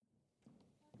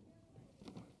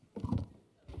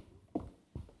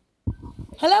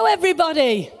Hello,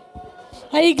 everybody.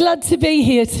 Are you glad to be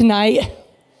here tonight?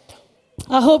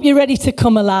 I hope you're ready to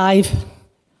come alive.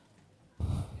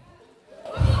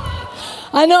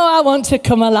 I know I want to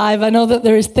come alive. I know that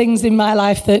there is things in my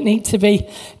life that need to be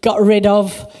got rid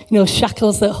of,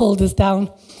 shackles that hold us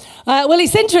down. Well,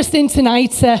 it's interesting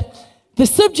tonight. The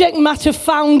subject matter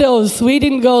found us. We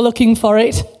didn't go looking for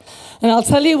it. And I'll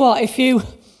tell you what, if you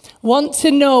want to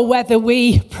know whether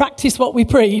we practice what we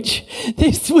preach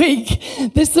this week,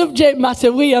 the subject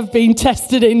matter we have been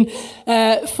tested in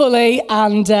fully,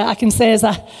 and I can say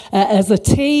as a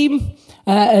team,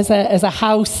 as a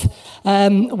house,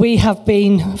 we have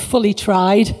been fully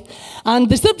tried. And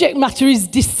the subject matter is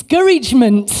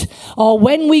discouragement, or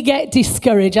when we get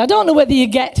discouraged. I don't know whether you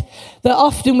get that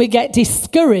often we get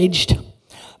discouraged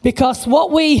because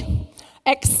what we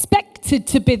expected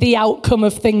to be the outcome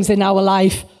of things in our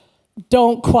life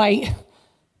don't quite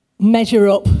measure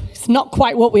up. It's not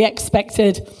quite what we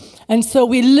expected. And so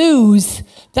we lose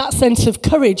that sense of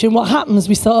courage. And what happens,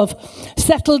 we sort of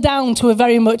settle down to a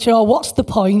very much, what's the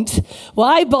point?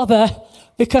 Why bother?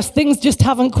 Because things just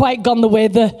haven't quite gone the way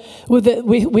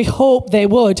we hope they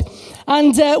would.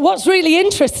 And what's really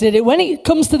interesting, when it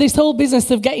comes to this whole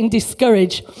business of getting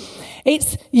discouraged,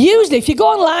 it's usually, if you go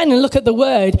online and look at the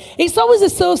word, it's always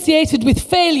associated with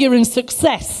failure and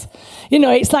success.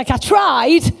 It's like I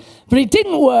tried, but it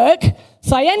didn't work,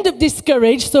 so I end up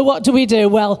discouraged. So what do?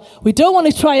 Well, we don't want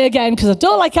to try again because I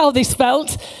don't like how this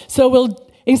felt. So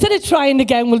instead of trying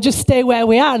again, we'll just stay where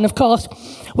we are. And of course,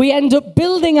 we end up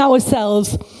building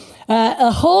ourselves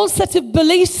a whole set of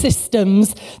belief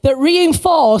systems that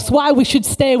reinforce why we should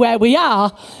stay where we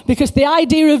are, because the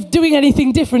idea of doing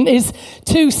anything different is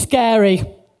too scary.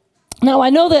 Now, I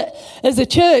know that as a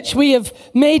church, we have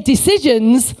made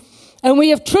decisions and we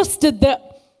have trusted that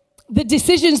the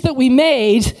decisions that we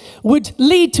made would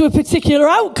lead to a particular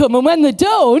outcome. And when they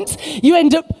don't, you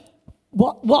end up,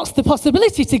 what's the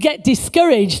possibility to get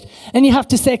discouraged? And you have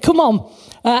to say, come on,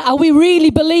 are we really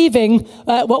believing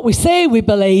what we say we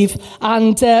believe?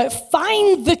 And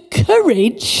find the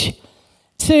courage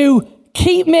to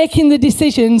keep making the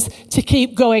decisions, to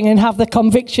keep going, and have the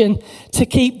conviction to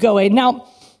keep going. Now,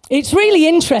 it's really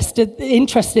interesting,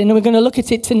 and we're going to look at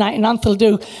it tonight, and Anthony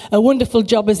will do a wonderful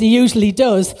job, as he usually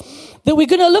does, that we're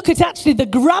going to look at actually the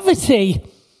gravity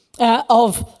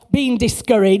of being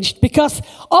discouraged, because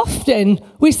often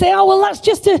we say, oh, well, that's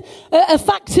just a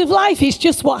fact of life. It's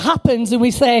just what happens, and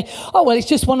we say, oh, well, it's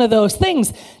just one of those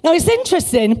things. Now, it's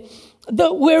interesting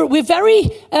that we're very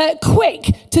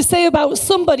quick to say about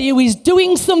somebody who is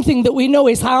doing something that we know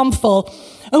is harmful,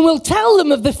 and we'll tell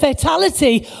them of the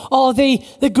fatality or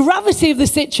the gravity of the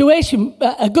situation.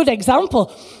 A good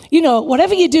example,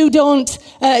 whatever you do, don't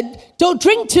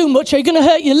drink too much or you're going to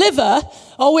hurt your liver.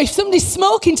 Or if somebody's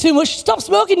smoking too much, stop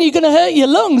smoking, you're going to hurt your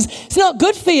lungs. It's not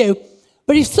good for you.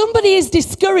 But if somebody is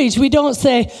discouraged, we don't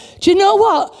say, do you know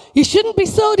what? You shouldn't be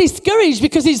so discouraged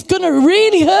because it's going to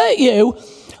really hurt you.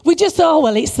 We just,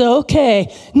 well, it's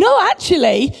okay. No,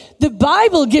 actually, the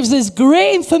Bible gives us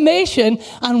great information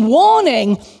and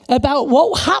warning about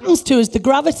what happens to us, the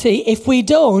gravity, if we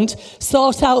don't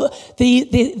sort out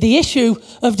the issue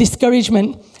of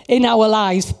discouragement in our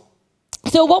lives.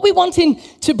 So what we're wanting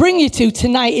to bring you to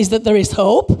tonight is that there is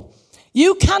hope.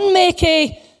 You can make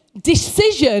a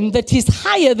decision that is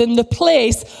higher than the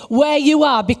place where you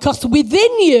are, because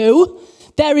within you,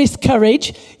 there is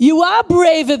courage. You are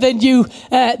braver than you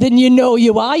know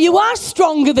you are. You are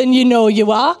stronger than you know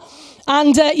you are.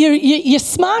 And you're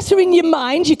smarter in your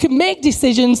mind. You can make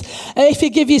decisions if you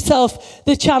give yourself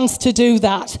the chance to do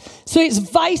that. So it's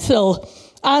vital.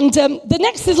 And the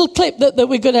next little clip that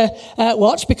we're going to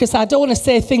watch, because I don't want to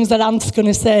say things that Ant's going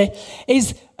to say,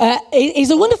 is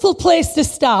a wonderful place to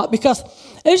start, because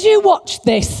as you watch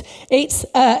this, it's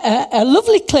a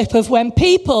lovely clip of when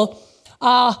people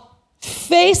are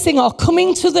facing or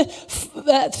coming to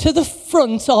the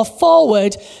front or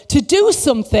forward to do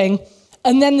something,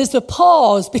 and then there's a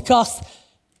pause because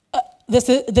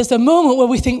there's a moment where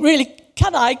we think, really,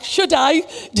 can I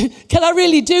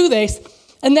really do this?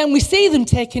 And then we see them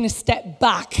taking a step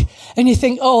back, and you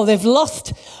think, oh, they've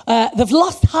lost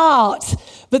heart.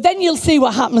 But then you'll see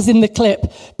what happens in the clip,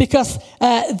 because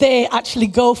they actually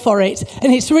go for it,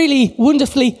 and it's really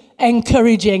wonderfully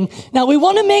encouraging. Now, we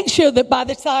want to make sure that by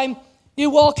the time you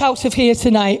walk out of here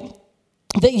tonight,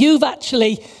 that you've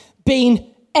actually been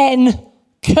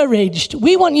encouraged.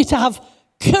 We want you to have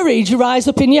courage rise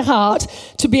up in your heart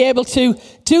to be able to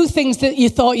do things that you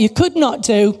thought you could not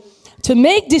do, to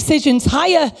make decisions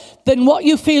higher than what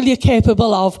you feel you're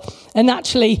capable of, and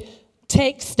actually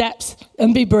take steps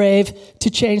and be brave to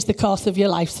change the course of your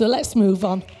life. So let's move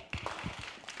on.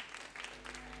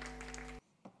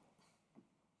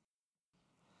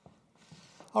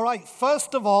 All right,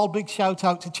 first of all, big shout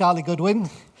out to Charlie Goodwin,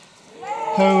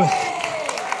 who,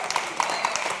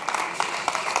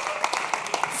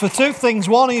 for two things.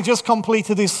 One, he just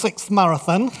completed his 6th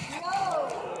marathon.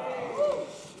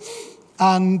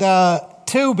 And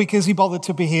two, because he bothered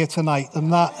to be here tonight.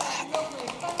 And that,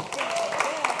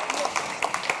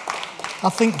 I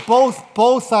think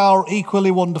both are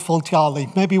equally wonderful, Charlie.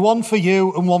 Maybe one for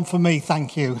you and one for me.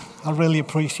 Thank you. I really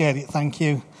appreciate it. Thank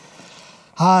you.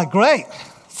 Great.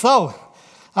 So,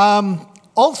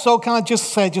 also, can I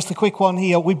just say, just a quick one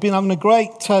here. We've been having a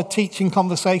great teaching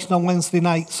conversation on Wednesday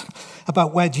nights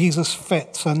about where Jesus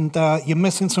fits. And you're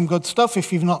missing some good stuff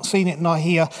if you've not seen it, not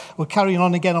here. We're carrying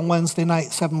on again on Wednesday night,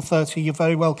 7:30. You're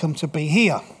very welcome to be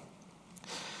here.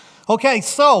 Okay,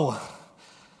 so,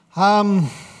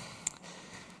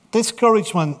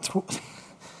 discouragement.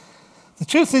 The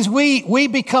truth is we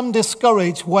become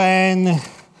discouraged when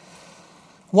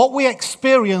what we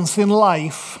experience in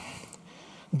life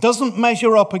doesn't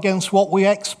measure up against what we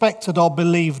expected or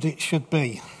believed it should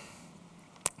be.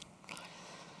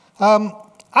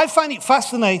 I find it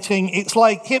fascinating. It's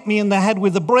like hit me in the head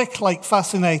with a brick, like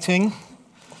fascinating.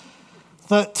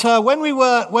 That when we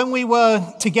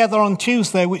were together on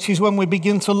Tuesday, which is when we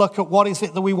begin to look at what is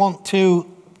it that we want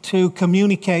to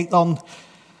communicate on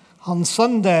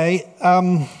Sunday,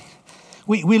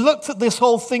 we looked at this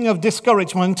whole thing of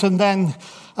discouragement and then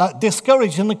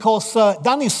discouraged. And of course,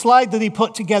 Danny's slide that he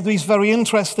put together is very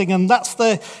interesting. And that's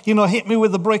the, hit me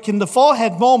with a brick in the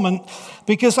forehead moment,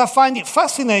 because I find it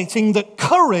fascinating that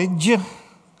courage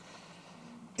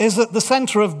is at the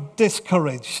center of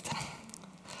discouraged.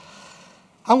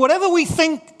 And whatever we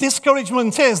think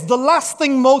discouragement is, the last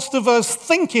thing most of us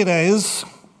think it is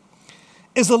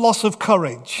a loss of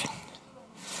courage.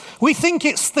 We think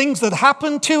it's things that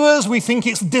happen to us. We think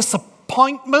it's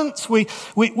disappointments. We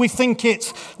think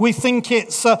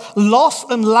it's loss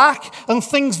and lack and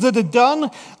things that are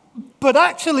done. But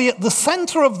actually, at the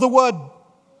center of the word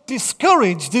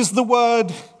discouraged is the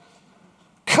word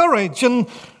courage. And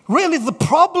really, the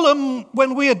problem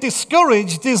when we are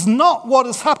discouraged is not what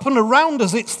has happened around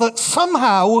us. It's that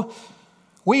somehow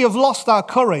we have lost our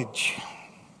courage.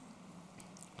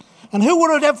 And who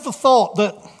would have ever thought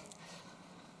that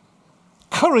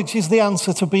courage is the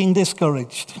answer to being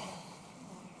discouraged?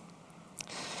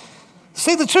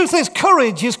 See, the truth is,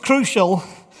 courage is crucial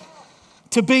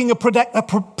to being a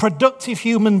productive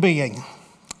human being.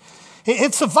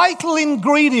 It's a vital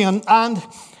ingredient, and,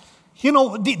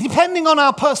 depending on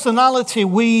our personality,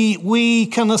 we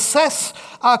can assess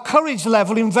our courage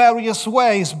level in various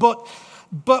ways, but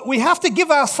we have to give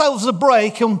ourselves a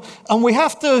break, and we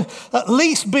have to at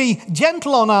least be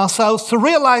gentle on ourselves to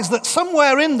realize that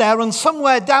somewhere in there and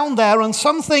somewhere down there and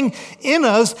something in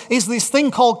us is this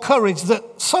thing called courage that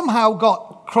somehow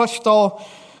got crushed or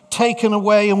taken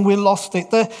away and we lost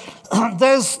it.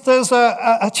 There's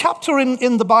a chapter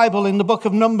in the Bible, in the book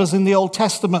of Numbers in the Old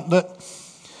Testament,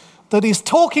 that is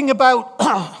talking about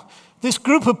this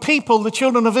group of people, the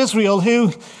children of Israel,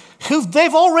 who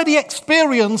they've already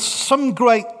experienced some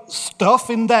great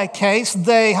stuff. In their case,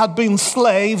 they had been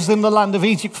slaves in the land of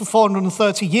Egypt for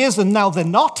 430 years, and now they're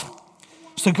not.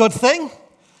 It's a good thing.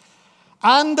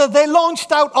 And they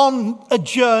launched out on a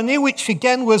journey, which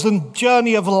again was a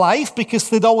journey of life, because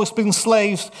they'd always been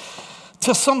slaves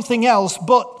to something else.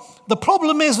 But the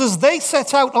problem is, as they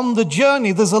set out on the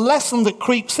journey, there's a lesson that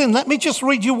creeps in. Let me just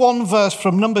read you one verse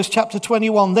from Numbers chapter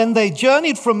 21. Then they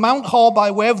journeyed from Mount Hor by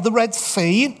way of the Red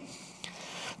Sea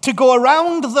to go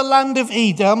around the land of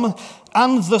Edom,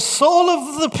 and the soul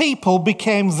of the people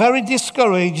became very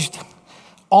discouraged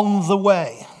on the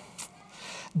way.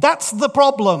 That's the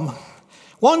problem.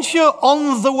 Once you're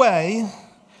on the way,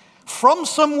 from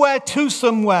somewhere to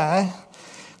somewhere,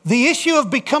 the issue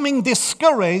of becoming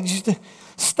discouraged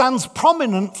stands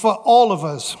prominent for all of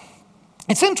us.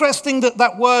 It's interesting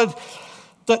that word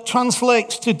that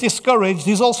translates to discouraged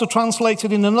is also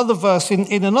translated in another verse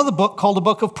in another book called the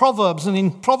book of Proverbs. And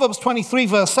in Proverbs 23,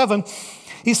 verse 7,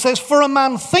 he says, "For a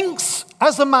man thinks,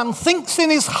 as a man thinks in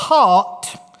his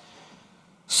heart,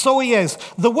 so he is."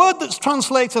 The word that's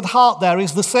translated heart there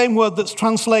is the same word that's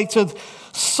translated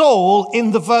soul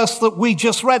in the verse that we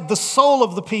just read. The soul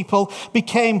of the people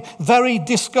became very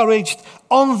discouraged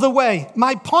on the way.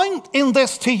 My point in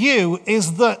this to you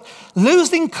is that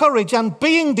losing courage and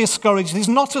being discouraged is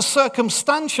not a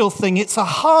circumstantial thing. It's a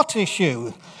heart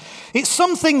issue. It's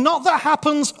something not that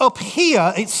happens up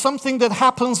here, it's something that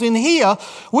happens in here,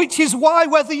 which is why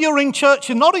whether you're in church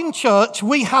or not in church,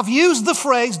 we have used the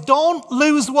phrase, don't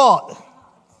lose what?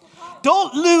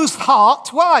 Don't lose heart.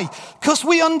 Why? Because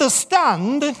we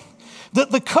understand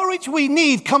that the courage we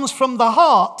need comes from the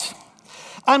heart.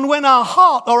 And when our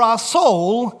heart or our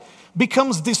soul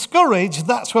becomes discouraged,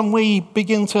 that's when we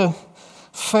begin to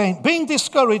faint. Being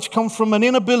discouraged comes from an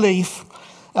inner belief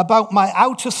about my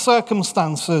outer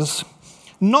circumstances,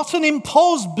 not an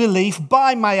imposed belief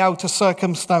by my outer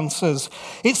circumstances.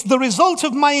 It's the result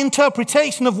of my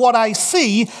interpretation of what I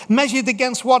see measured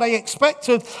against what I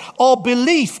expected or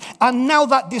belief. And now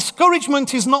that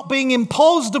discouragement is not being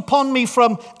imposed upon me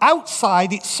from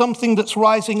outside, it's something that's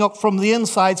rising up from the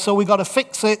inside, so we've got to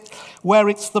fix it where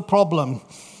it's the problem.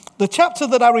 The chapter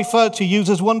that I referred to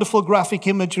uses wonderful graphic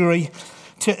imagery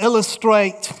to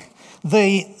illustrate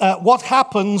what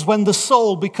happens when the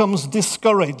soul becomes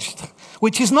discouraged,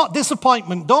 which is not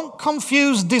disappointment. Don't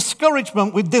confuse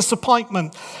discouragement with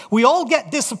disappointment. We all get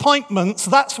disappointments.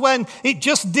 That's when it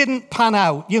just didn't pan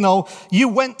out. You know, you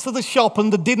went to the shop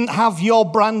and they didn't have your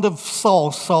brand of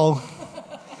sauce. So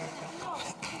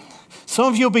some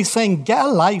of you will be saying, get a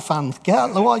life, and get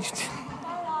a life.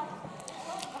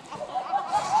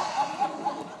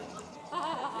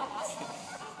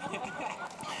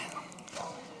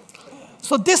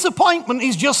 So disappointment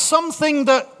is just something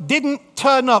that didn't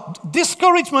turn up.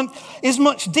 Discouragement is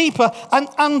much deeper.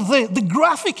 And the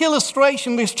graphic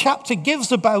illustration this chapter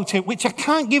gives about it, which I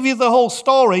can't give you the whole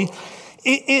story,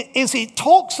 is it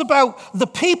talks about the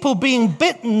people being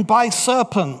bitten by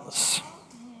serpents.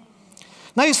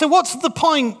 Now you say, what's the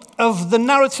point of the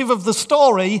narrative of the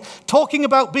story talking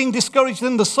about being discouraged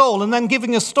in the soul and then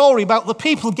giving a story about the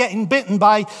people getting bitten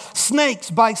by snakes,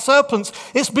 by serpents?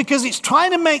 It's because it's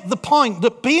trying to make the point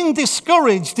that being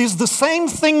discouraged is the same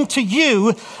thing to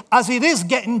you as it is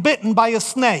getting bitten by a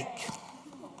snake.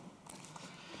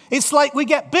 It's like we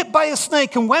get bit by a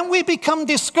snake, and when we become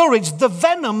discouraged, the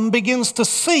venom begins to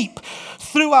seep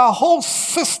through our whole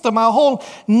system, our whole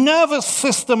nervous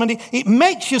system, and it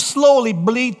makes you slowly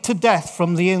bleed to death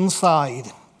from the inside.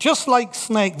 Just like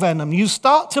snake venom. You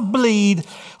start to bleed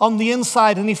on the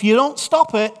inside, and if you don't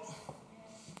stop it,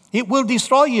 it will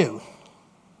destroy you.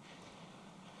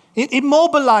 It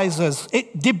immobilizes,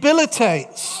 it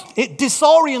debilitates, it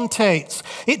disorientates,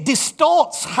 it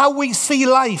distorts how we see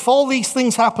life. All these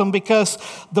things happen because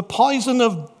the poison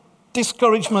of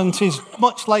discouragement is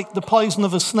much like the poison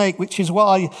of a snake, which is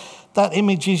why that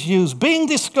image is used. Being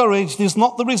discouraged is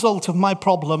not the result of my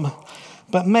problem,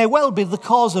 but may well be the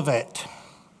cause of it.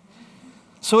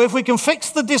 So if we can fix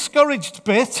the discouraged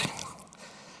bit,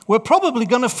 we're probably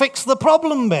going to fix the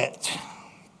problem bit.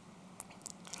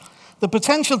 The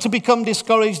potential to become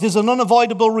discouraged is an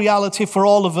unavoidable reality for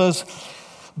all of us,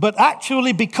 but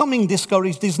actually becoming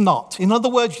discouraged is not. In other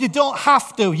words, you don't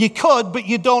have to. You could, but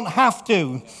you don't have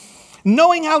to.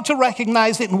 Knowing how to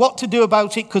recognize it and what to do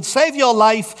about it could save your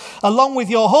life along with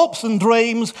your hopes and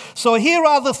dreams. So here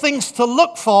are the things to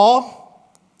look for.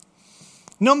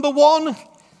 Number one,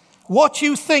 what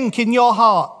you think in your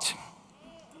heart.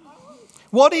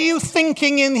 What are you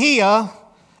thinking in here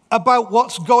about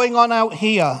what's going on out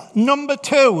here? Number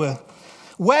two,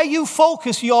 where you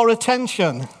focus your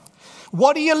attention.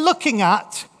 What are you looking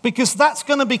at? Because that's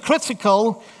going to be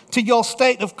critical to your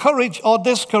state of courage or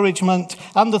discouragement.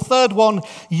 And the third one,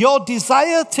 your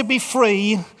desire to be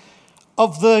free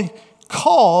of the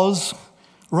cause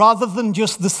rather than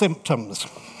just the symptoms.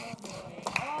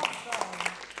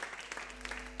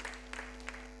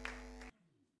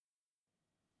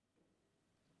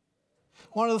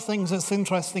 One of the things that's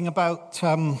interesting about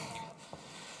the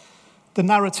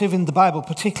narrative in the Bible,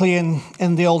 particularly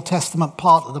in the Old Testament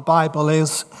part of the Bible,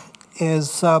 is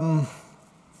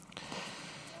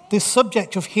this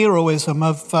subject of heroism,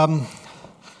 of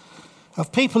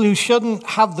people who shouldn't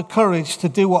have the courage to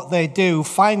do what they do,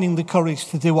 finding the courage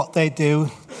to do what they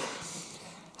do.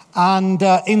 And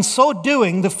in so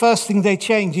doing, the first thing they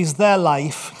change is their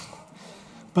life.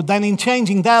 But then in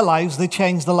changing their lives, they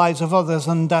change the lives of others.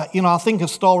 And, I think of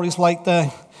stories like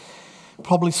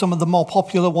probably some of the more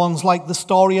popular ones, like the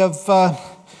story of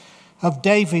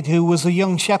David, who was a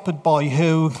young shepherd boy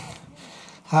who,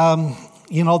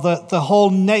 the whole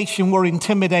nation were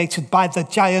intimidated by the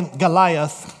giant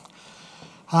Goliath.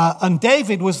 And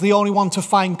David was the only one to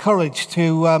find courage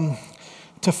to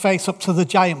face up to the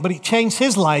giant. But it changed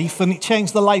his life, and it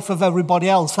changed the life of everybody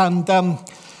else. And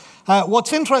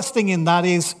what's interesting in that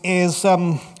is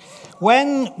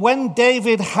when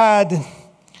David had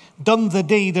done the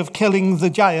deed of killing the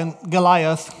giant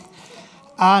Goliath,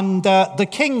 and the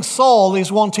king Saul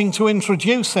is wanting to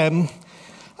introduce him,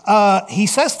 he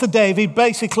says to David,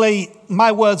 basically,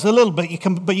 my words a little bit,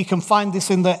 but you can find this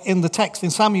in the text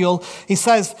in Samuel. He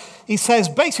says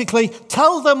basically,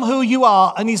 tell them who you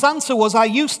are. And his answer was, I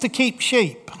used to keep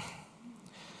sheep.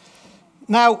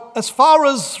 Now, as far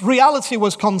as reality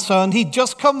was concerned, he'd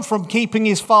just come from keeping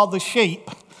his father's sheep.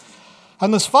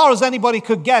 And as far as anybody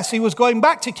could guess, he was going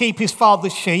back to keep his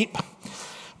father's sheep.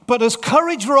 But as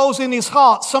courage rose in his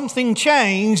heart, something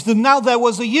changed, and now there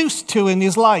was a used to in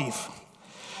his life.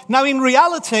 Now, in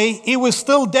reality, he was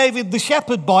still David the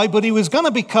shepherd boy, but he was going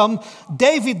to become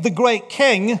David the great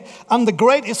king and the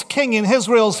greatest king in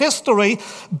Israel's history.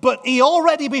 But he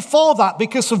already before that,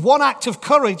 because of one act of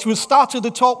courage, was started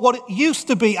to talk what it used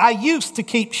to be. I used to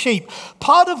keep sheep.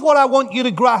 Part of what I want you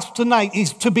to grasp tonight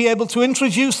is to be able to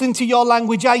introduce into your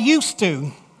language, I used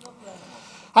to.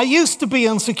 I used to be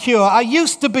insecure. I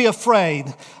used to be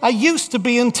afraid. I used to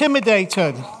be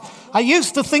intimidated. I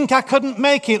used to think I couldn't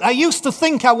make it. I used to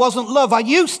think I wasn't loved. I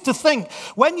used to think.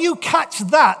 When you catch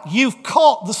that, you've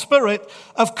caught the spirit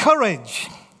of courage.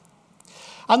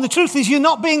 And the truth is, you're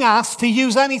not being asked to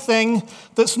use anything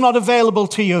that's not available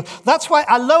to you. That's why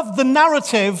I love the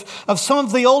narrative of some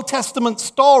of the Old Testament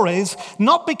stories,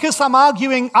 not because I'm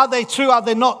arguing, are they true, are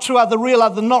they not true, are they real, are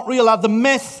they not real, are they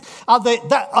myth, are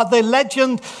they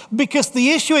legend? Because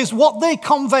the issue is what they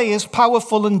convey is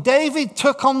powerful. And David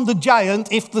took on the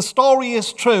giant, if the story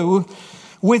is true,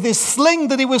 with his sling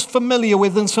that he was familiar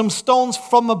with and some stones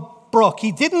from a brook.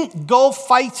 He didn't go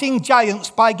fighting giants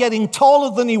by getting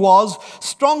taller than he was,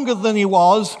 stronger than he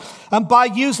was, and by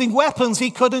using weapons he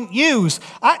couldn't use.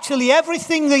 Actually,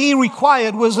 everything that he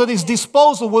required was at his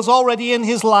disposal, was already in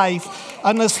his life.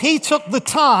 And as he took the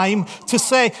time to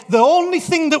say the only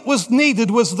thing that was needed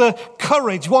was the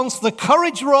courage. Once the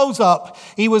courage rose up,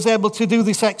 he was able to do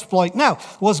this exploit. Now,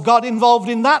 was God involved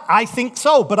in that? I think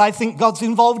so, but I think God's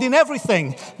involved in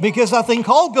everything, because I think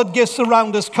all good gifts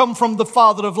around us come from the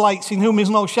Father of lights, in whom is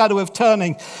no shadow of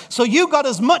turning. So you got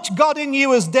as much God in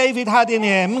you as David had in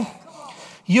him.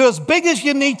 You're as big as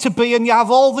you need to be, and you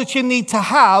have all that you need to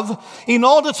have in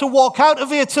order to walk out of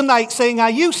here tonight saying, I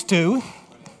used to,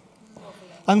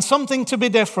 and something to be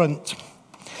different.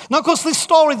 Now, of course, this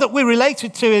story that we're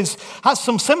related to has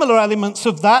some similar elements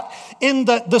of that, in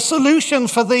that the solution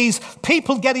for these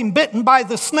people getting bitten by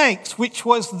the snakes, which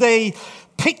was the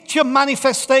picture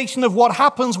manifestation of what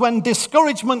happens when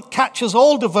discouragement catches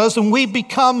hold of us and we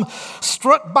become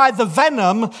struck by the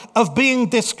venom of being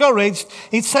discouraged.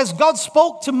 It says God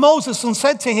spoke to Moses and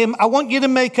said to him, I want you to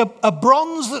make a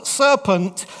bronze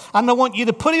serpent, and I want you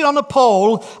to put it on a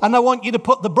pole, and I want you to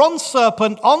put the bronze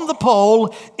serpent on the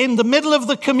pole in the middle of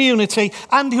the community,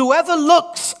 and whoever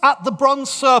looks at the bronze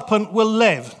serpent will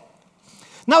live.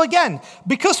 Now again,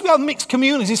 because we have mixed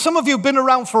communities, some of you have been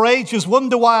around for ages,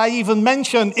 wonder why I even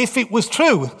mentioned if it was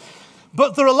true.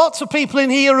 But there are lots of people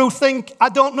in here who think, I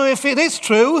don't know if it is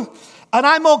true. And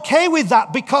I'm okay with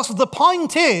that, because the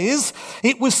point is,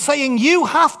 it was saying you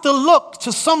have to look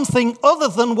to something other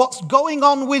than what's going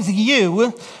on with you,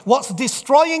 what's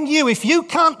destroying you. If you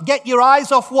can't get your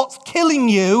eyes off what's killing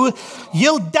you,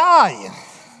 you'll die.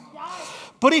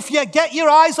 But if you get your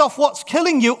eyes off what's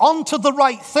killing you onto the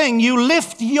right thing, you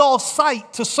lift your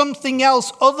sight to something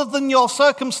else other than your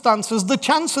circumstances, the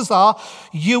chances are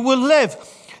you will live.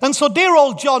 And so dear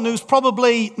old John, who's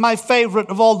probably my favorite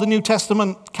of all the New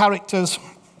Testament characters,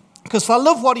 because I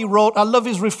love what he wrote, I love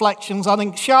his reflections, I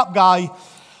think sharp guy.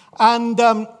 And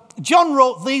John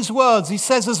wrote these words. He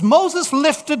says, as Moses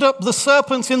lifted up the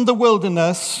serpent in the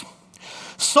wilderness,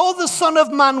 so the Son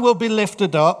of Man will be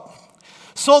lifted up,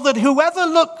 so that whoever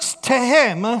looks to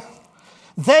him,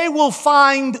 they will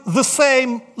find the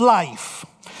same life.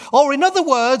 Or in other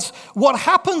words, what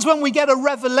happens when we get a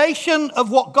revelation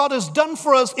of what God has done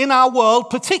for us in our world,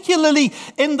 particularly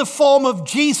in the form of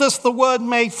Jesus, the Word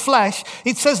made flesh,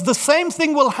 it says the same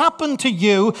thing will happen to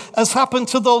you as happened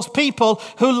to those people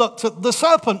who looked at the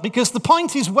serpent. Because the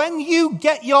point is, when you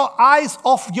get your eyes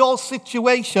off your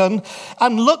situation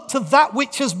and look to that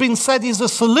which has been said is a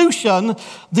solution,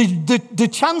 the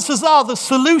chances are the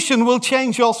solution will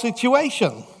change your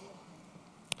situation.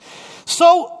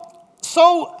 So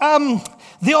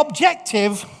the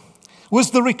objective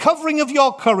was the recovering of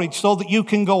your courage so that you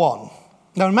can go on.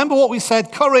 Now remember what we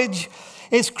said, courage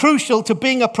is crucial to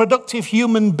being a productive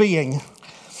human being.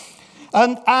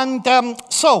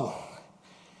 So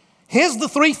here's the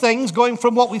three things going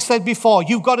from what we said before.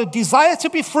 You've got a desire to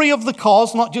be free of the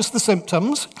cause, not just the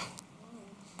symptoms.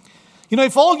 You know,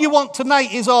 if all you want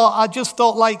tonight is, oh, I just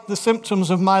don't like the symptoms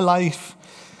of my life,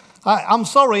 I'm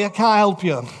sorry, I can't help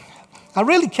you. I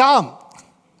really can't.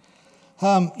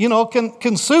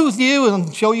 Can soothe you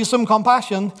and show you some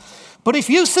compassion. But if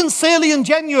you sincerely and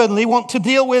genuinely want to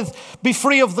deal with, be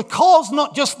free of the cause,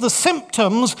 not just the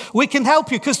symptoms, we can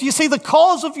help you. Because you see, the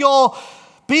cause of your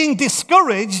being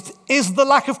discouraged is the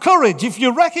lack of courage. If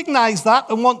you recognize that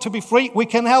and want to be free, we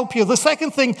can help you. The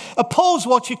second thing, oppose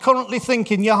what you currently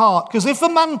think in your heart. Because if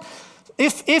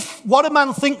what a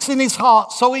man thinks in his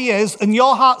heart, so he is, and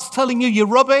your heart's telling you you're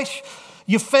rubbish,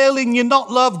 you're failing, you're not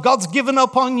loved, God's given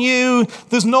up on you,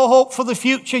 there's no hope for the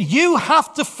future, you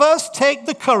have to first take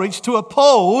the courage to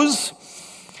oppose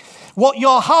what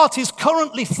your heart is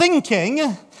currently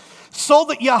thinking, so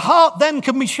that your heart then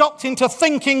can be shocked into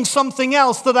thinking something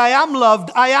else, that I am loved,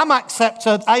 I am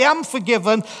accepted, I am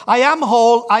forgiven, I am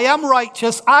whole, I am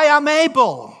righteous, I am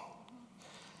able.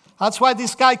 That's why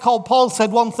this guy called Paul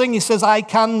said one thing. He says, I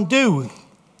can do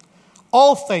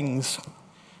all things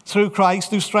through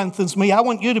Christ who strengthens me. I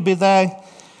want you to be there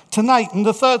tonight. And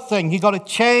the third thing, you've got to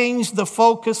change the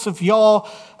focus of your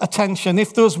attention.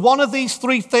 If there's one of these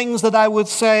three things that I would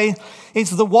say is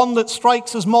the one that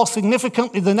strikes us more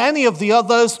significantly than any of the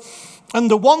others, and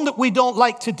the one that we don't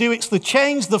like to do, it's to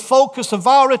change the focus of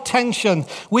our attention.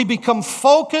 We become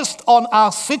focused on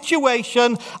our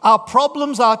situation, our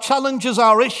problems, our challenges,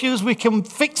 our issues. We become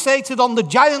fixated on the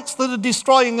giants that are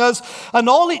destroying us. And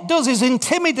all it does is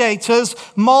intimidate us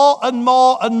more and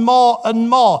more and more and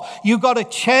more. You've got to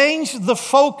change the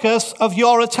focus of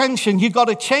your attention. You've got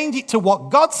to change it to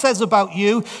what God says about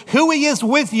you, who He is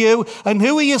with you, and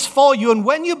who He is for you. And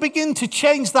when you begin to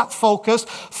change that focus,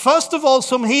 first of all,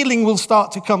 some healing will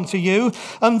start to come to you,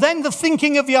 and then the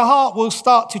thinking of your heart will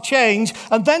start to change,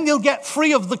 and then you'll get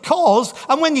free of the cause.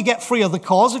 And when you get free of the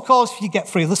cause, of course, you get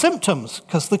free of the symptoms,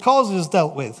 because the cause is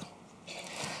dealt with.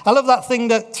 I love that thing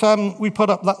that we put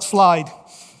up, that slide.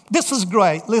 This is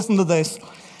great. Listen to this.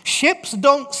 Ships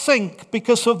don't sink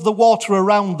because of the water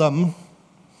around them,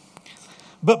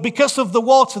 but because of the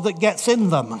water that gets in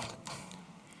them.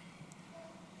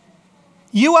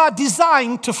 You are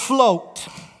designed to float.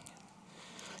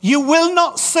 You will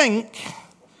not sink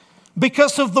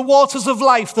because of the waters of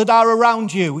life that are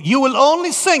around you. You will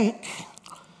only sink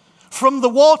from the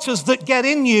waters that get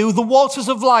in you, the waters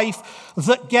of life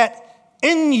that get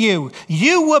in you.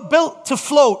 You were built to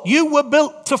float. You were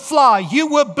built to fly. You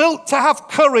were built to have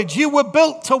courage. You were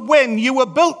built to win. You were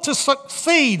built to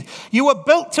succeed. You were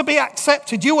built to be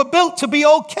accepted. You were built to be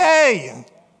okay.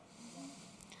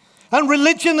 And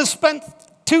religion has spent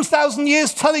 2,000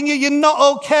 years telling you you're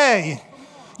not okay.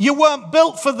 You weren't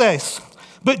built for this.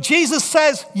 But Jesus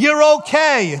says, you're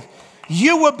okay.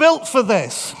 You were built for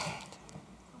this.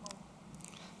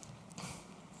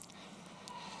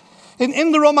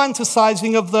 In the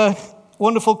romanticizing of the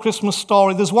wonderful Christmas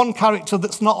story, there's one character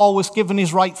that's not always given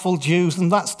his rightful dues,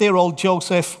 and that's dear old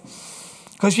Joseph.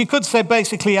 Because you could say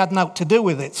basically he had nothing to do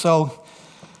with it.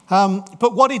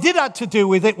 But what he did have to do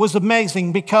with it was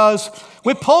amazing, because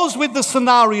we're posed with the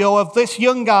scenario of this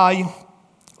young guy,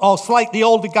 or slightly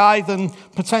older guy than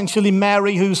potentially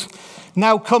Mary, who's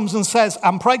now comes and says,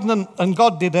 I'm pregnant and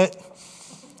God did it.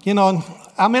 You know,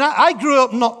 I mean, I grew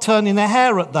up not turning a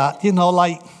hair at that, you know,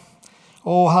 like,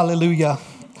 oh, hallelujah.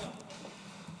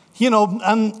 You know,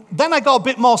 and then I got a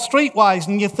bit more streetwise,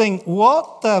 and you think,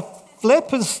 what the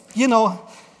flip is, you know,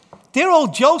 dear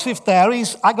old Joseph there,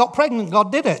 I got pregnant,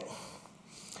 God did it.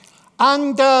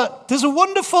 And there's a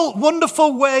wonderful,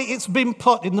 wonderful way it's been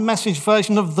put in the Message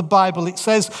version of the Bible. It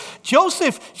says,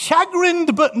 Joseph,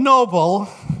 chagrined but noble,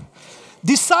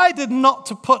 decided not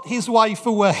to put his wife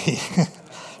away.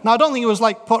 Now, I don't think it was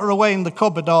like put her away in the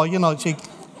cupboard or, you know,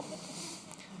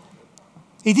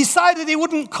 he decided he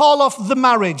wouldn't call off the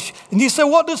marriage. And you say,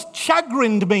 what does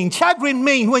chagrined mean? Chagrined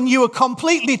mean when you are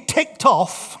completely ticked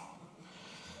off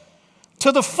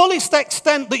to the fullest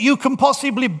extent that you can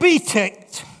possibly be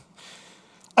ticked,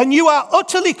 and you are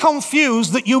utterly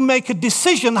confused that you make a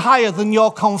decision higher than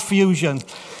your confusion.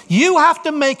 You have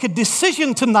to make a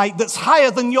decision tonight that's higher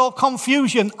than your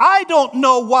confusion. I don't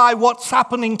know why what's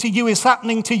happening to you is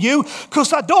happening to you,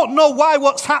 because I don't know why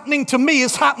what's happening to me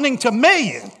is happening to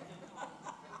me.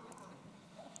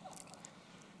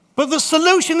 But the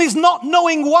solution is not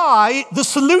knowing why. The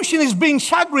solution is being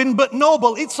chagrined but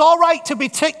noble. It's all right to be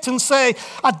ticked and say,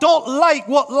 I don't like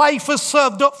what life has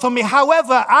served up for me.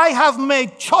 However, I have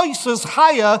made choices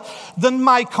higher than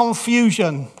my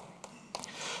confusion.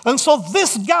 And so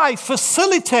this guy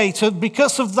facilitated,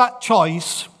 because of that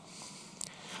choice,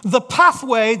 the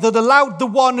pathway that allowed the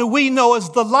one who we know as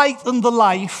the light and the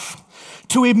life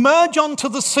to emerge onto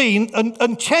the scene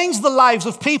and change the lives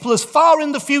of people as far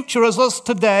in the future as us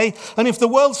today, and if the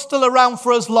world's still around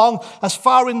for as long, as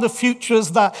far in the future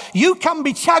as that. You can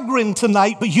be chagrined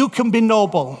tonight, but you can be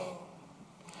noble.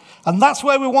 And that's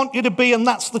where we want you to be, and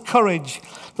that's the courage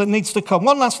that needs to come.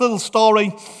 One last little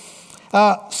story.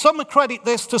 Some accredit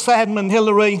this to Sir Edmund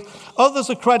Hillary. Others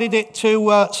accredit it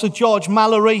to Sir George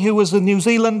Mallory, who was a New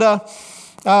Zealander.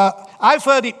 I've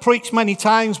heard it preached many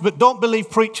times, but don't believe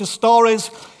preachers'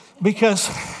 stories, because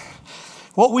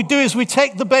what we do is we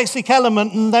take the basic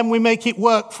element and then we make it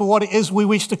work for what it is we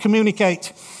wish to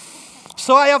communicate.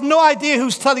 So I have no idea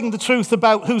who's telling the truth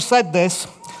about who said this.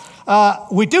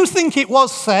 We do think it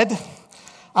was said.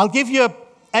 I'll give you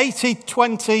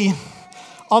 80-20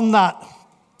 on that.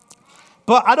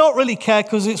 But I don't really care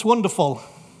because it's wonderful.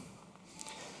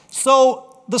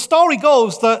 So the story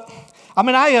goes that,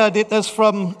 I heard it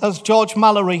as George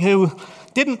Mallory, who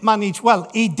didn't manage,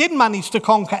 he did manage to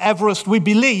conquer Everest, we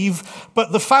believe,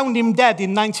 but they found him dead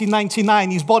in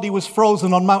 1999. His body was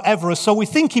frozen on Mount Everest. So we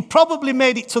think he probably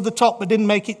made it to the top but didn't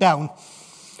make it down.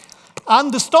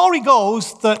 And the story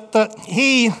goes that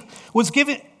he was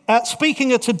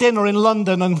speaking at a dinner in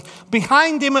London, and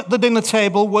behind him at the dinner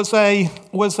table was a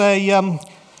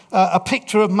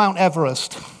picture of Mount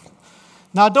Everest.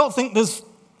 Now, I don't think there's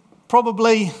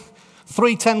probably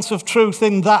 3/10 of truth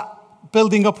in that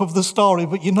building up of the story,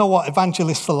 but you know what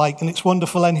evangelists are like, and it's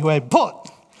wonderful anyway. But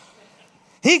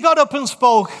he got up and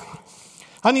spoke,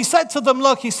 and he said to them,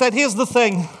 look, he said, here's the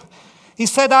thing. He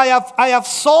said, I have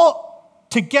sought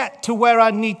to get to where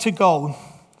I need to go.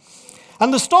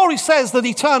 And the story says that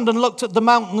he turned and looked at the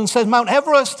mountain and said, Mount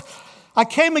Everest, I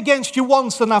came against you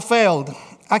once and I failed.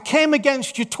 I came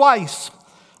against you twice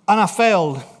and I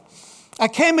failed. I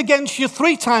came against you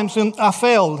 3 times and I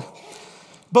failed.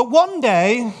 But one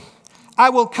day I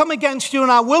will come against you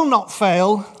and I will not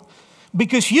fail,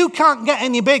 because you can't get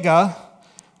any bigger,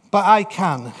 but I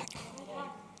can.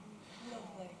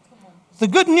 The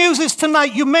good news is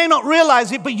tonight, you may not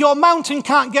realize it, but your mountain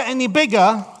can't get any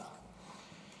bigger.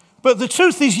 But the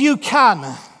truth is you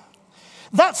can.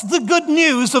 That's the good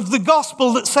news of the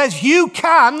gospel that says you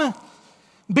can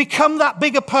become that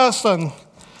bigger person.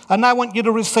 And I want you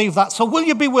to receive that. So will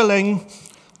you be willing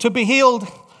to be healed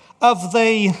of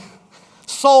the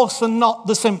source and not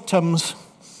the symptoms?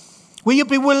 Will you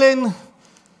be willing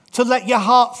to let your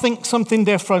heart think something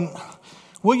different?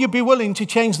 Will you be willing to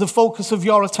change the focus of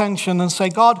your attention and say,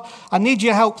 God, I need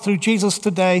your help through Jesus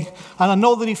today. And I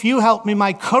know that if you help me,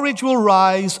 my courage will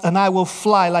rise and I will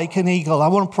fly like an eagle. I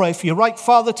want to pray for you. Right,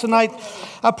 Father, tonight,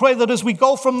 I pray that as we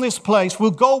go from this place,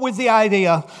 we'll go with the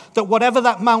idea that whatever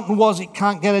that mountain was, it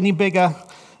can't get any bigger,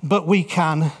 but we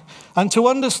can. And to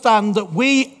understand that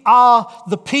we are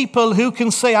the people who can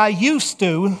say, I used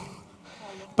to,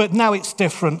 but now it's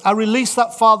different. I release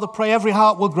that, Father. Pray every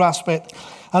heart will grasp it.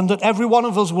 And that every one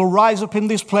of us will rise up in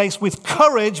this place with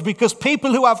courage, because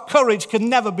people who have courage can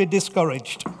never be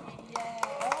discouraged.